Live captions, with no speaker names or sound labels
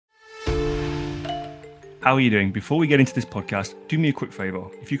How are you doing? Before we get into this podcast, do me a quick favor.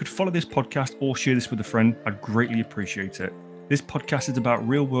 If you could follow this podcast or share this with a friend, I'd greatly appreciate it. This podcast is about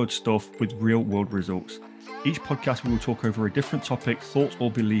real world stuff with real world results. Each podcast we will talk over a different topic, thought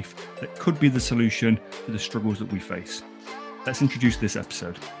or belief that could be the solution to the struggles that we face. Let's introduce this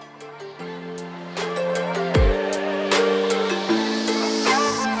episode.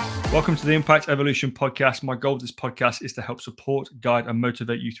 Welcome to the Impact Evolution Podcast. My goal with this podcast is to help support, guide, and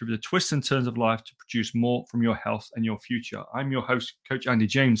motivate you through the twists and turns of life to produce more from your health and your future. I'm your host, Coach Andy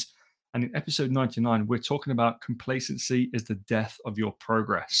James, and in episode 99, we're talking about complacency is the death of your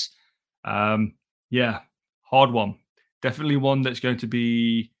progress. Hard one. Definitely one that's going to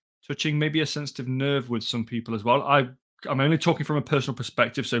be touching maybe a sensitive nerve with some people as well. I'm only talking from a personal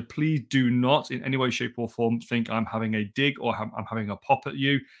perspective, so please do not in any way, shape, or form think I'm having a dig or I'm having a pop at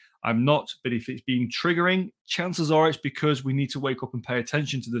you. I'm not, but if it's being triggering, chances are it's because we need to wake up and pay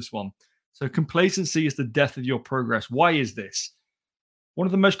attention to this one. So complacency is the death of your progress. Why is this? One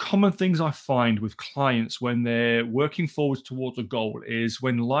of the most common things I find with clients when they're working forwards towards a goal is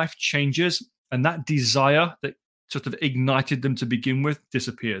when life changes and that desire that sort of ignited them to begin with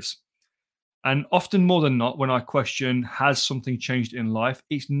disappears. And often more than not, when I question, has something changed in life?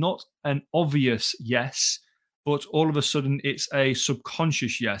 It's not an obvious yes, but all of a sudden it's a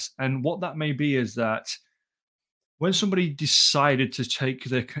subconscious yes. And what that may be is that when somebody decided to take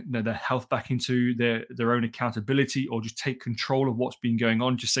their health back into their own accountability or just take control of what's been going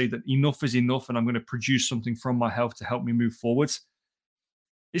on, just say that enough is enough and I'm going to produce something from my health to help me move forwards.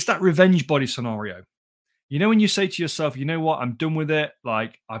 It's that revenge body scenario. You know, when you say to yourself, you know what, I'm done with it.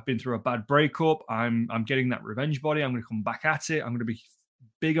 Like I've been through a bad breakup. I'm getting that revenge body. I'm going to come back at it. I'm going to be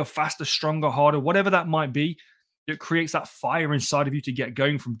bigger, faster, stronger, harder, whatever that might be. It creates that fire inside of you to get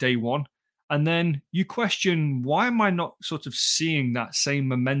going from day one. And then you question, why am I not sort of seeing that same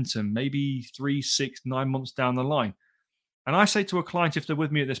momentum, maybe 3, 6, 9 months down the line? And I say to a client, if they're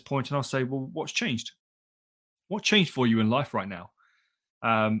with me at this point, and I'll say, well, what's changed? What changed for you in life right now?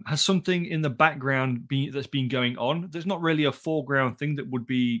 Has something in the background that's been going on? There's not really a foreground thing that would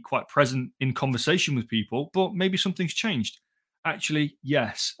be quite present in conversation with people, but maybe something's changed. Actually,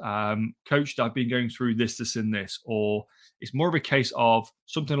 yes, coach, I've been going through this, and this, or it's more of a case of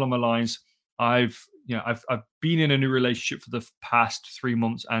something along the lines. I've been in a new relationship for the past 3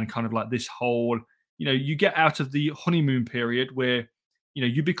 months, and kind of like this whole, you get out of the honeymoon period where,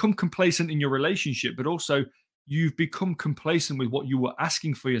 you become complacent in your relationship, but also you've become complacent with what you were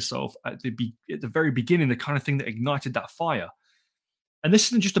asking for yourself at the very beginning, the kind of thing that ignited that fire. And this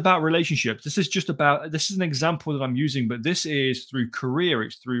isn't just about relationships. This is an example that I'm using, but this is through career.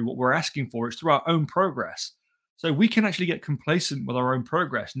 It's through what we're asking for. It's through our own progress. So we can actually get complacent with our own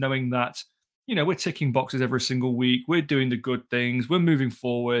progress, knowing that, we're ticking boxes every single week. We're doing the good things. We're moving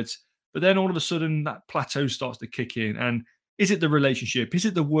forwards. But then all of a sudden that plateau starts to kick in. And is it the relationship? Is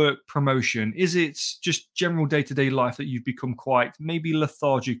it the work promotion? Is it just general day-to-day life that you've become quite maybe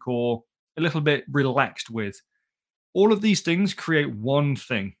lethargic or a little bit relaxed with? All of these things create one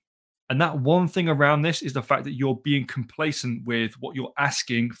thing. And that one thing around this is the fact that you're being complacent with what you're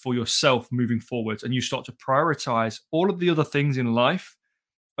asking for yourself moving forwards. And you start to prioritize all of the other things in life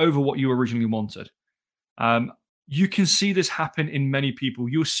over what you originally wanted. You can see this happen in many people.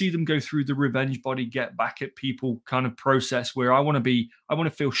 You'll see them go through the revenge body, get back at people kind of process where I want to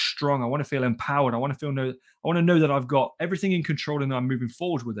feel strong. I want to feel empowered. I want to know that I've got everything in control and I'm moving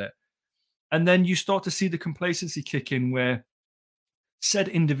forward with it. And then you start to see the complacency kick in where said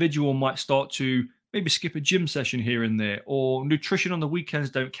individual might start to maybe skip a gym session here and there, or nutrition on the weekends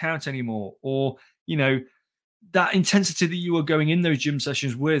don't count anymore, or, that intensity that you were going in those gym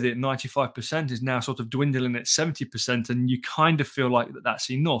sessions with at 95% is now sort of dwindling at 70%. And you kind of feel like that's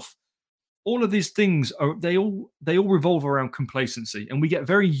enough. All of these things they all revolve around complacency. And we get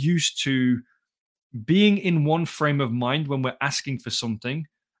very used to being in one frame of mind when we're asking for something,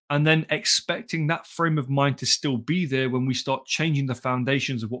 and then expecting that frame of mind to still be there when we start changing the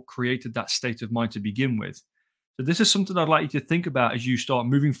foundations of what created that state of mind to begin with. So this is something I'd like you to think about as you start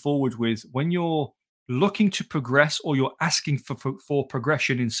moving forward with when you're looking to progress or you're asking for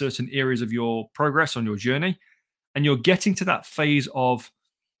progression in certain areas of your progress on your journey. And you're getting to that phase of,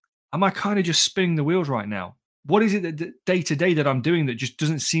 am I kind of just spinning the wheels right now? What is it that day to day that I'm doing that just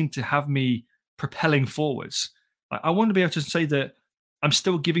doesn't seem to have me propelling forwards? I want to be able to say that I'm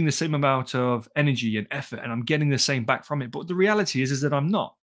still giving the same amount of energy and effort and I'm getting the same back from it. But the reality is that I'm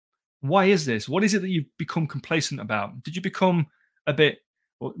not. Why is this? What is it that you've become complacent about? Did you become a bit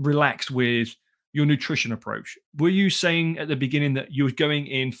relaxed with your nutrition approach? Were you saying at the beginning that you were going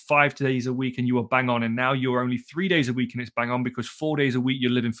in 5 days a week and you were bang on, and now you're only 3 days a week and it's bang on because 4 days a week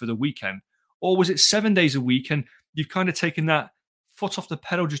you're living for the weekend? Or was it 7 days a week and you've kind of taken that foot off the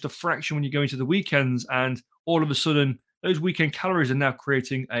pedal just a fraction when you go into the weekends, and all of a sudden those weekend calories are now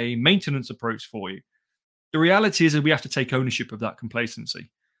creating a maintenance approach for you? The reality is that we have to take ownership of that complacency,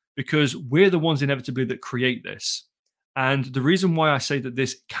 because we're the ones inevitably that create this. And the reason why I say that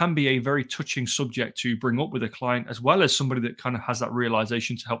this can be a very touching subject to bring up with a client, as well as somebody that kind of has that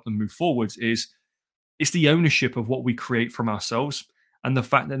realization to help them move forwards, is it's the ownership of what we create from ourselves, and the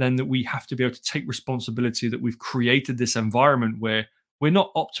fact that then that we have to be able to take responsibility that we've created this environment where we're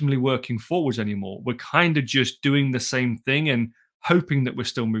not optimally working forwards anymore. We're kind of just doing the same thing and hoping that we're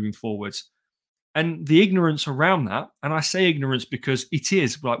still moving forwards. And the ignorance around that, and I say ignorance because it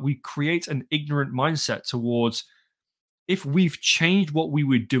is like we create an ignorant mindset towards, if we've changed what we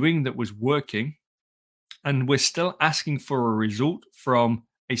were doing that was working and we're still asking for a result from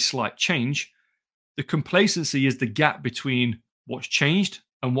a slight change, the complacency is the gap between what's changed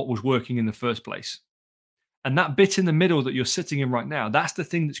and what was working in the first place. And that bit in the middle that you're sitting in right now, that's the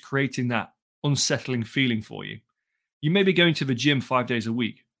thing that's creating that unsettling feeling for you. You may be going to the gym 5 days a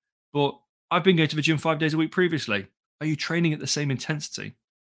week, but I've been going to the gym 5 days a week previously. Are you training at the same intensity?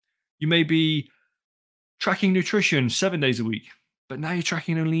 You may be tracking nutrition 7 days a week, but now you're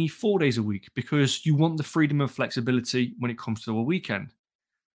tracking only 4 days a week because you want the freedom and flexibility when it comes to a weekend.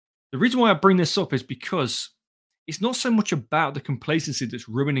 The reason why I bring this up is because it's not so much about the complacency that's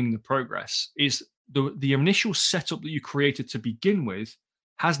ruining the progress. Is the initial setup that you created to begin with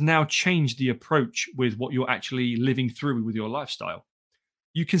has now changed the approach with what you're actually living through with your lifestyle.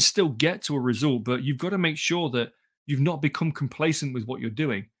 You can still get to a result, but you've got to make sure that you've not become complacent with what you're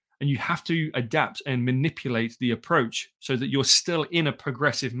doing. And you have to adapt and manipulate the approach so that you're still in a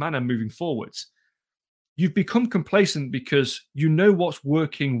progressive manner moving forwards. You've become complacent because you know what's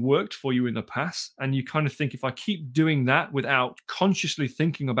worked for you in the past. And you kind of think, if I keep doing that without consciously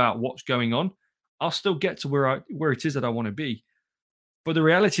thinking about what's going on, I'll still get to where it is that I want to be. But the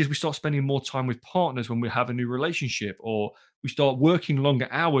reality is we start spending more time with partners when we have a new relationship, or we start working longer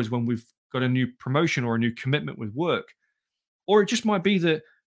hours when we've got a new promotion or a new commitment with work. Or it just might be that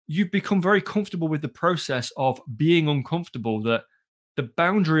you've become very comfortable with the process of being uncomfortable, that the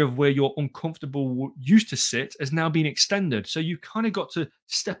boundary of where you're uncomfortable used to sit has now been extended. So you kind of got to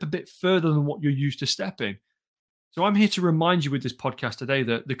step a bit further than what you're used to stepping. So I'm here to remind you with this podcast today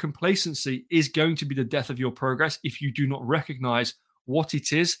that the complacency is going to be the death of your progress if you do not recognize what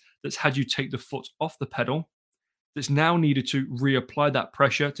it is that's had you take the foot off the pedal, that's now needed to reapply that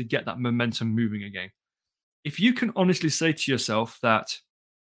pressure to get that momentum moving again. If you can honestly say to yourself that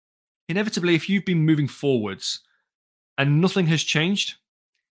inevitably, if you've been moving forwards and nothing has changed,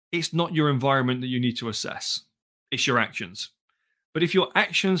 it's not your environment that you need to assess. It's your actions. But if your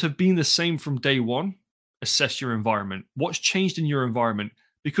actions have been the same from day one, assess your environment. What's changed in your environment?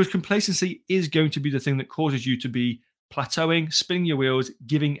 Because complacency is going to be the thing that causes you to be plateauing, spinning your wheels,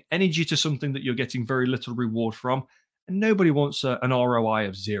 giving energy to something that you're getting very little reward from. And nobody wants an ROI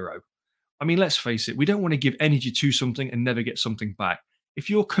of 0. I mean, let's face it, we don't want to give energy to something and never get something back. If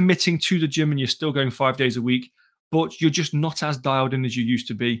you're committing to the gym and you're still going 5 days a week, but you're just not as dialed in as you used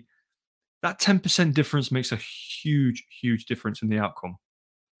to be, that 10% difference makes a huge, huge difference in the outcome.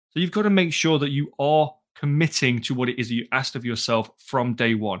 So you've got to make sure that you are committing to what it is that you asked of yourself from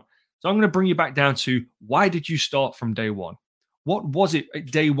day one. So I'm going to bring you back down to, why did you start from day one? What was it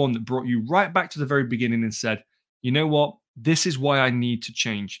at day one that brought you right back to the very beginning and said, you know what, this is why I need to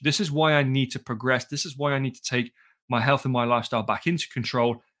change. This is why I need to progress. This is why I need to take my health and my lifestyle back into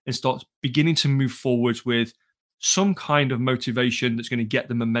control and start beginning to move forwards with some kind of motivation that's going to get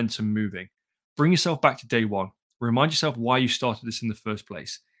the momentum moving. Bring yourself back to day one. Remind yourself why you started this in the first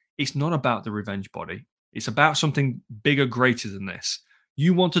place. It's not about the revenge body. It's about something bigger, greater than this.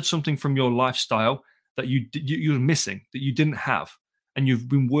 You wanted something from your lifestyle that you're missing, that you didn't have, and you've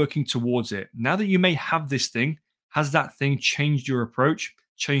been working towards it. Now that you may have this thing, has that thing changed your approach,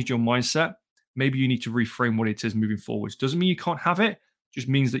 changed your mindset? Maybe you need to reframe what it is moving forwards. Doesn't mean you can't have it, just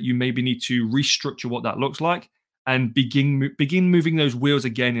means that you maybe need to restructure what that looks like and begin moving those wheels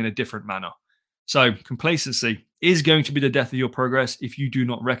again in a different manner. So complacency is going to be the death of your progress if you do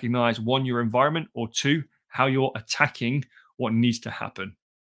not recognize, 1, your environment, or 2, how you're attacking what needs to happen.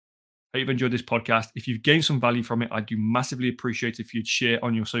 I hope you've enjoyed this podcast. If you've gained some value from it, I do massively appreciate if you'd share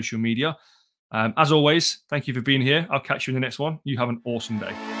on your social media. As always, thank you for being here. I'll catch you in the next one. You have an awesome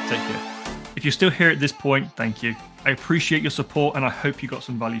day. Take care. If you're still here at this point, thank you. I appreciate your support and I hope you got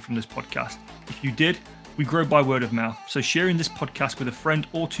some value from this podcast. If you did, we grow by word of mouth. So sharing this podcast with a friend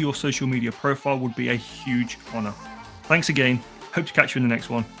or to your social media profile would be a huge honor. Thanks again. Hope to catch you in the next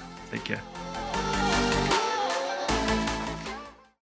one. Take care.